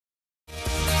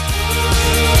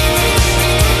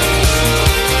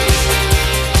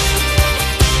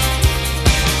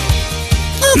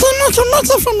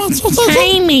Peter from Metro Station.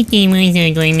 Hi, Mickey. What's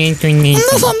going on tonight? And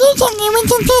there's a new song you went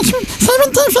to station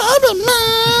 17 for Evan,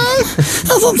 man.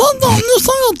 There's a new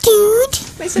song, dude.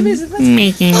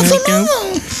 Mickey, That's what's up?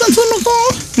 That's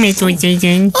what Metro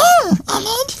Station. Oh,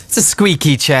 Ahmed. It's a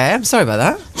squeaky chair. I'm sorry about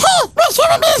that. Hey, what's your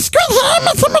name? Squeeze here.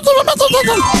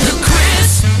 The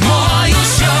Chris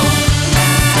Moyles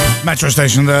Show. Metro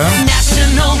station there.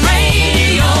 National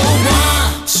Radio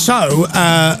 1. So,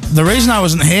 the reason I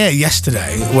wasn't here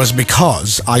yesterday was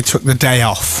because I took the day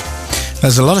off.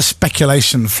 There's a lot of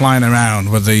speculation flying around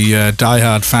with the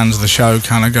diehard fans of the show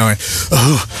kind of going,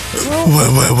 oh,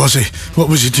 where was he? What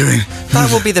was he doing? That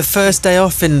will be the first day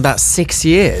off in about 6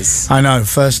 years. I know,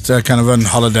 first kind of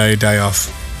on-holiday day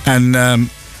off. And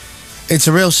it's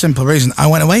a real simple reason. I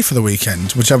went away for the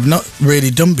weekend, which I've not really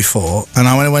done before, and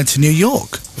I went away to New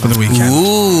York for the weekend.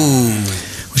 Ooh.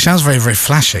 Which sounds very, very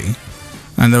flashy.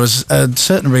 And there was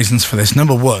certain reasons for this.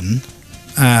 Number one,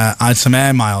 I had some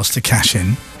air miles to cash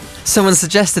in. Someone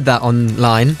suggested that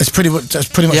online. That's pretty much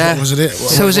Yeah. what was it.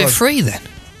 So is it free then?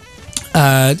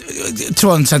 To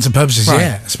all intents and purposes, Right.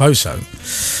 yeah, I suppose so.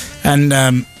 And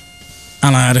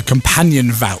I had a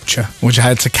companion voucher, which I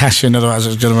had to cash in, otherwise it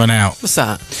was going to run out. What's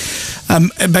that?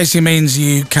 It basically means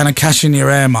you kind of cash in your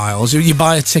air miles. You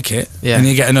buy a ticket, Yeah. and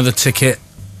you get another ticket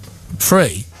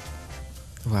free.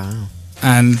 Wow.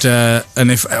 And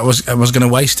if I was going to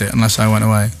waste it unless I went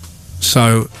away.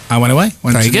 So I went away,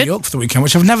 went Very to good. New York for the weekend,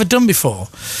 which I've never done before.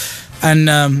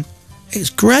 And it's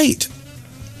great.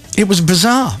 It was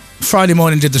bizarre. Friday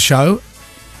morning did the show.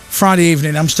 Friday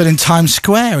evening I'm stood in Times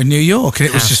Square in New York, and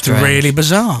it was How just strange. really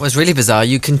bizarre. It was really bizarre.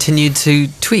 You continued to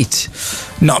tweet.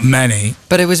 Not many.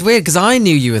 But it was weird because I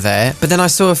knew you were there, but then I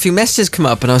saw a few messages come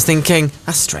up and I was thinking,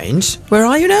 that's strange. Where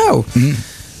are you now? Anyone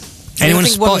I think one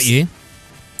spot was- you?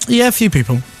 Yeah, a few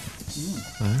people.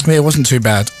 Yeah, it wasn't too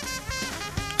bad.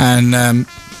 And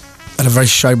had a very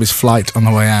showbiz flight on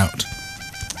the way out.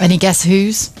 Any guess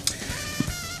who's?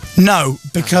 No,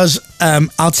 because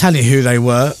I'll tell you who they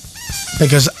were.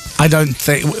 Because I don't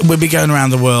think we'd be going around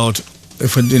the world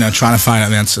if we're trying to find out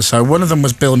the answer. So one of them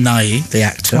was Bill Nighy, the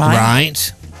actor,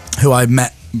 Right. who I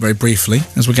met very briefly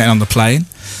as we're getting on the plane,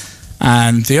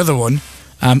 and the other one,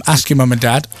 ask your mum and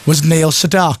dad, was Neil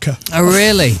Sedaka, Oh,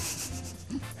 really?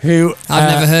 who I've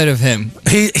never heard of him.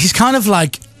 He's kind of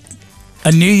like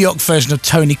a New York version of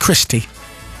Tony Christie,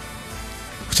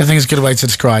 which I think is a good way to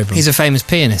describe him. He's a famous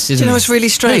pianist, Do isn't you know he? what's really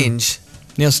strange?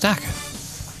 Neil Stacker.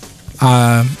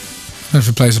 I don't know if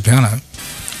he plays the piano.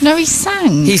 No, he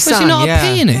sang. He Was sang, he not yeah.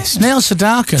 a pianist? Neil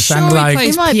Sedaka sang Sure, he like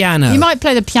plays piano. He might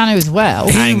play the piano as well.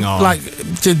 Hang on. like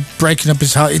did Breaking Up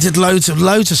His Heart. He did loads of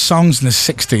songs in the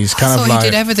 60s, I kind thought of like he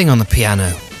did everything on the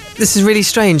piano. This is really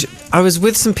strange. I was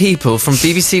with some people from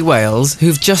BBC Wales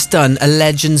who've just done a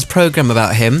Legends programme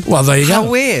about him. Well, there you go. How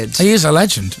weird. He is a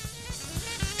legend.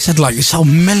 He said he sold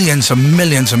millions and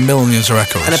millions and millions of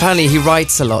records. And apparently he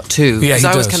writes a lot too. Yeah, he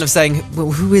I was does. kind of saying, well,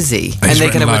 who is he? And they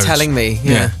written kind of were loads. telling me.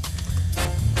 Yeah.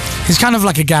 He's kind of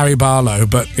like a Gary Barlow,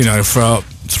 but for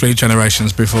 3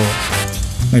 generations before.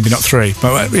 Maybe not 3,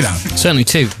 but Certainly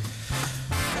 2.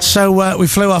 So we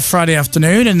flew off Friday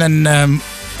afternoon, and then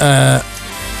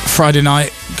Friday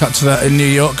night in New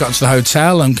York, got to the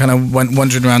hotel and kind of went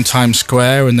wandering around Times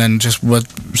Square, and then just were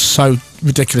so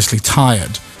ridiculously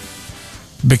tired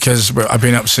because I've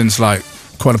been up since like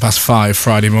 5:15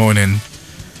 Friday morning,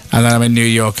 and then I'm in New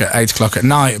York at 8 o'clock at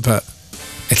night, but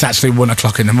it's actually 1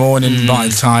 o'clock in the morning by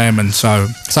the time, and so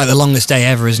It's like the longest day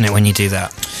ever, isn't it, when you do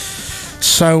that?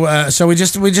 So we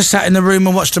just sat in the room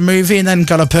and watched a movie, and then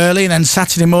got up early, and then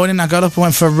Saturday morning I got up and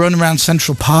went for a run around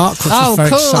Central Park. Which was very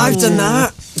cool. exciting. I've done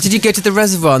that. Did you go to the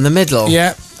reservoir in the middle?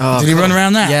 Yeah. Oh, Did you cool. run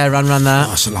around that? Yeah, ran around Oh, that.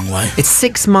 that's a long way. It's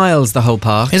 6 miles, the whole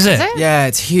park. Is it? Yeah,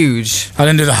 it's huge. I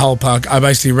didn't do the whole park. I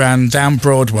basically ran down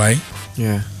Broadway,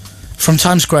 Yeah. from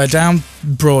Times Square down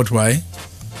Broadway,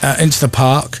 into the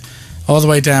park, all the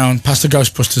way down past the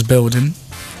Ghostbusters building,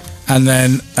 and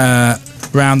then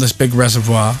round this big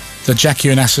reservoir, the Jackie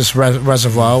Onassis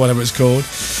Reservoir, whatever it's called,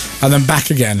 and then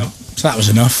back again. So that was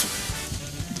enough.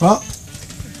 What?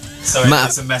 Sorry,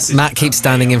 there's a message Matt keeps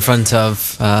standing in front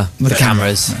of the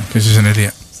cameras. Because he's an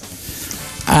idiot.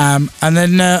 And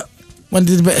then when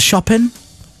did a bit of shopping.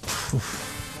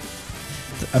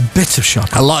 A bit of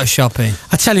shopping. A lot of shopping.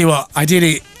 I tell you what, I did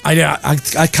eat. I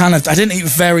didn't eat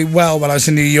very well when I was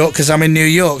in New York because I'm in New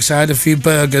York, so I had a few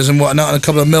burgers and whatnot and a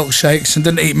couple of milkshakes and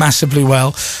didn't eat massively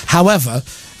well. However,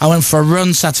 I went for a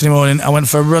run Saturday morning, I went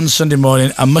for a run Sunday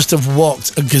morning, I must have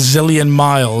walked a gazillion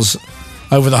miles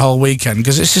over the whole weekend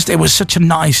because it was such a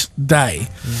nice day.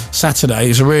 Saturday, it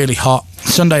was really hot,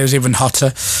 Sunday was even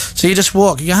hotter. So you just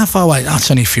walk. You go, how far away? Oh, it's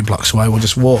only a few blocks away. We'll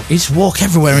just walk. You just walk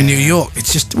everywhere in New York.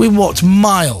 It's just, we walked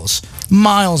miles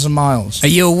and miles. Are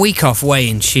you a week off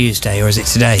weighing Tuesday, or is it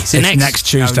today? Is it It's next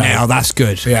Tuesday. Oh, that's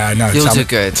good. Yeah, I know. You'll tell do me,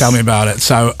 good. Tell me about it.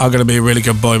 So I'm going to be a really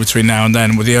good boy between now and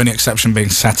then, with the only exception being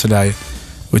Saturday,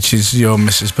 which is your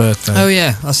missus' birthday. Oh,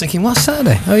 yeah. I was thinking, what's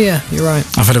Saturday? Oh, yeah, you're right.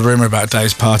 I've heard a rumour about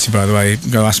Dave's party, by the way.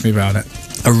 Go ask me about it.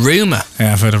 A rumour?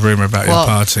 Yeah, I've heard a rumour about your What?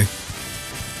 party.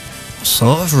 What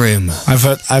sort of rumour? I've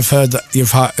heard that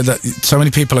that so many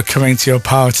people are coming to your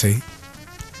party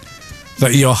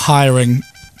that you're hiring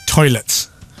toilets.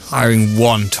 Hiring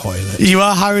one toilet. You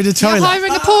are hiring a You're toilet.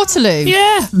 hiring a Portaloo.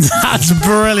 Yeah. That's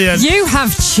brilliant. You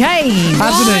have changed.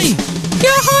 Hasn't he?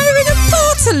 You're hiring a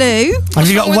Portaloo. Have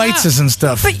you got wrong with waiters and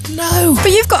stuff? No.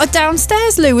 But you've got a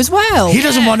downstairs loo as well. He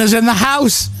doesn't want us in the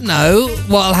house. No,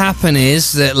 what'll happen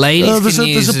is that ladies there's can a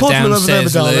use the portal over there,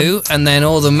 downstairs darling. loo, and then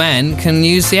all the men can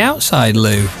use the outside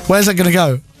loo. Where's that going to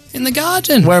go? In the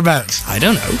garden. Whereabouts? I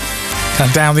don't know. Kind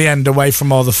of down the end, away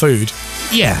from all the food.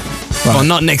 Yeah. Right. Well,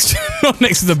 not next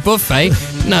to the buffet.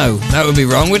 No, that would be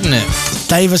wrong, wouldn't it?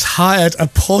 Dave has hired a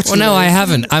portal. Well, no, I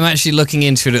haven't. I'm actually looking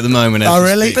into it at the moment. as Oh, we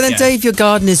really? speak, But then, yeah. Dave, your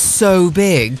garden is so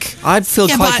big. I'd feel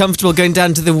Yeah, quite but- comfortable going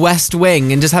down to the west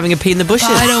wing and just having a pee in the bushes.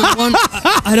 I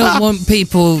don't want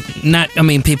people.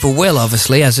 People will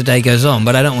obviously as the day goes on,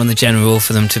 but I don't want the general rule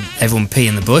for them to everyone pee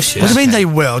in the bushes. What do you mean they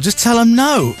will? Just tell them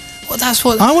no. Well, that's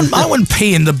what. I wouldn't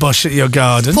pee in the bush at your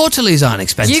garden. Portaloos aren't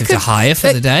expensive You to could- hire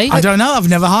for the day. I don't know. I've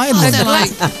never hired one. They're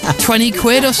like 20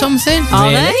 quid or something.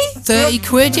 Are they? 30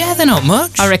 quid? Yeah, they're not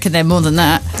much. I reckon they're more than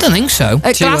that. I don't think so.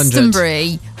 At 200.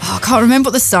 Glastonbury, I can't remember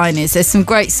what the sign is. There's some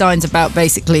great signs about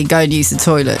basically go and use the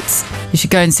toilets. You should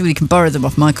go and see whether you can borrow them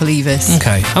off Michael Eavis.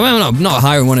 Okay. I mean, I'm not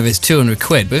hiring one of his 200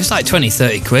 quid, but if it's like 20,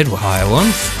 30 quid, we'll hire one.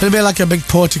 It'll be like a big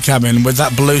porta cabin with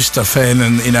that blue stuff in,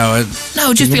 and No,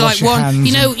 just You be can like wash your one.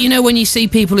 hands You know when you see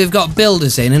people who've got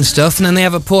builders in and stuff, and then they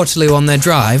have a portaloo on their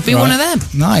drive. Be one of them,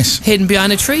 Nice, hidden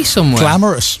behind a tree somewhere.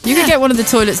 glamorous. You could get one of the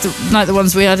toilets like the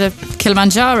ones we had at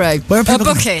Kilimanjaro. Where are a people?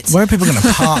 bucket. Where are people going to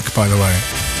park? By the way,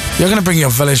 you're going to bring your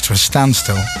village to a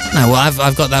standstill. No, well,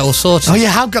 I've got that all sorted. Oh, you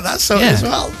have got that sorted Yeah. as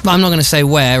well. But I'm not going to say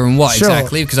where and what Sure.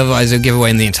 exactly, because otherwise they'll give away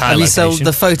in the entire Have you location. sold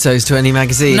the photos to any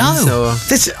magazines? No. Or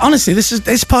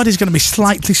This party's going to be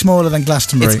slightly smaller than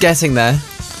Glastonbury. it's getting there.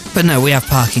 But no, we have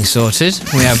parking sorted.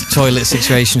 We have toilet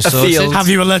situation A sorted. field. Have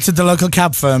you alerted the local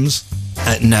cab firms?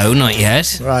 No, not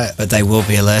yet. Right. But they will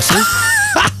be alerted.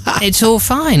 It's all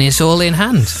fine. It's all in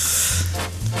hand.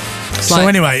 So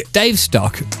anyway, Dave's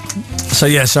stock. so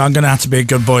I'm going to have to be a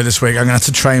good boy this week. I'm going to have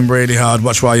to train really hard,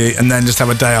 watch what I eat, and then just have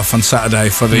a day off on Saturday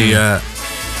for the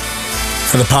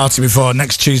party before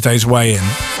next Tuesday's weigh-in.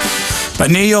 But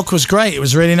New York was great. It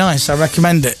was really nice. I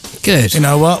recommend it. Good. You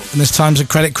know what? When there's times of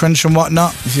credit crunch and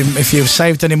whatnot, if you've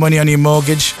saved any money on your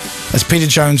mortgage, as Peter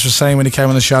Jones was saying when he came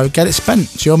on the show, get it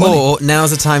spent. It's your money. Or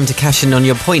now's the time to cash in on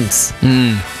your points.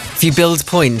 If you build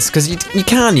points, because you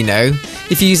can,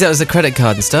 if you use that as a credit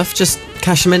card and stuff, just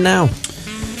cash them in now.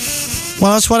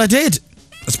 Well, that's what I did.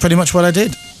 That's pretty much what I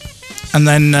did. And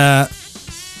then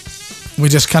we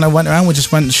just kind of went around. We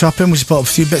just went shopping. We just bought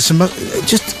a few bits of...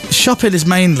 Just shopping is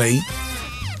mainly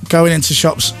going into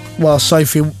shops while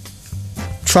Sophie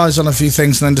tries on a few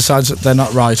things and then decides that they're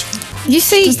not right. You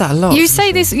see, does that a lot, you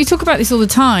say this, you talk about this all the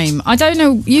time. I don't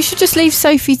know. You should just leave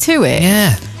Sophie to it.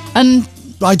 Yeah. And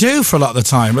I do for a lot of the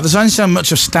time, but there's only so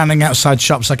much of standing outside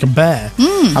shops I can bear.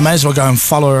 I may as well go and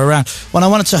follow her around. When I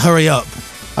wanted to hurry up,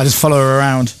 I just follow her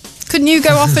around. couldn't you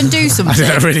go off and do I something?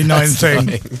 did a really annoying thing.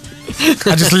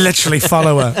 I just literally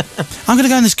follow her. I'm going to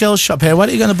go in this girl's shop here. Why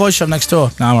don't you go in the boys' shop next door?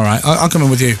 No, I'm all right. I'll come in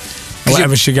with you.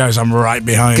 Wherever she goes, I'm right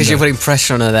behind her. Because you're putting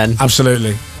pressure on her then.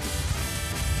 Absolutely.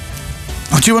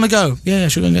 Oh, do you want to go? Yeah,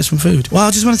 should we go and get some food? Well,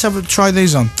 I just wanted to try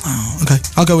these on. Oh, okay.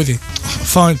 I'll go with you.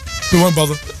 Fine. We won't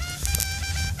bother.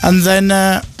 And then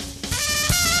that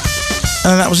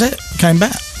was it. Came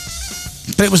back.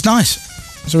 But it was nice.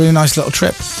 It was a really nice little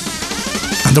trip.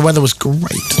 And the weather was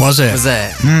great. Was it? Was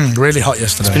it? Really hot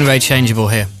yesterday. It's been very changeable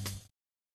here.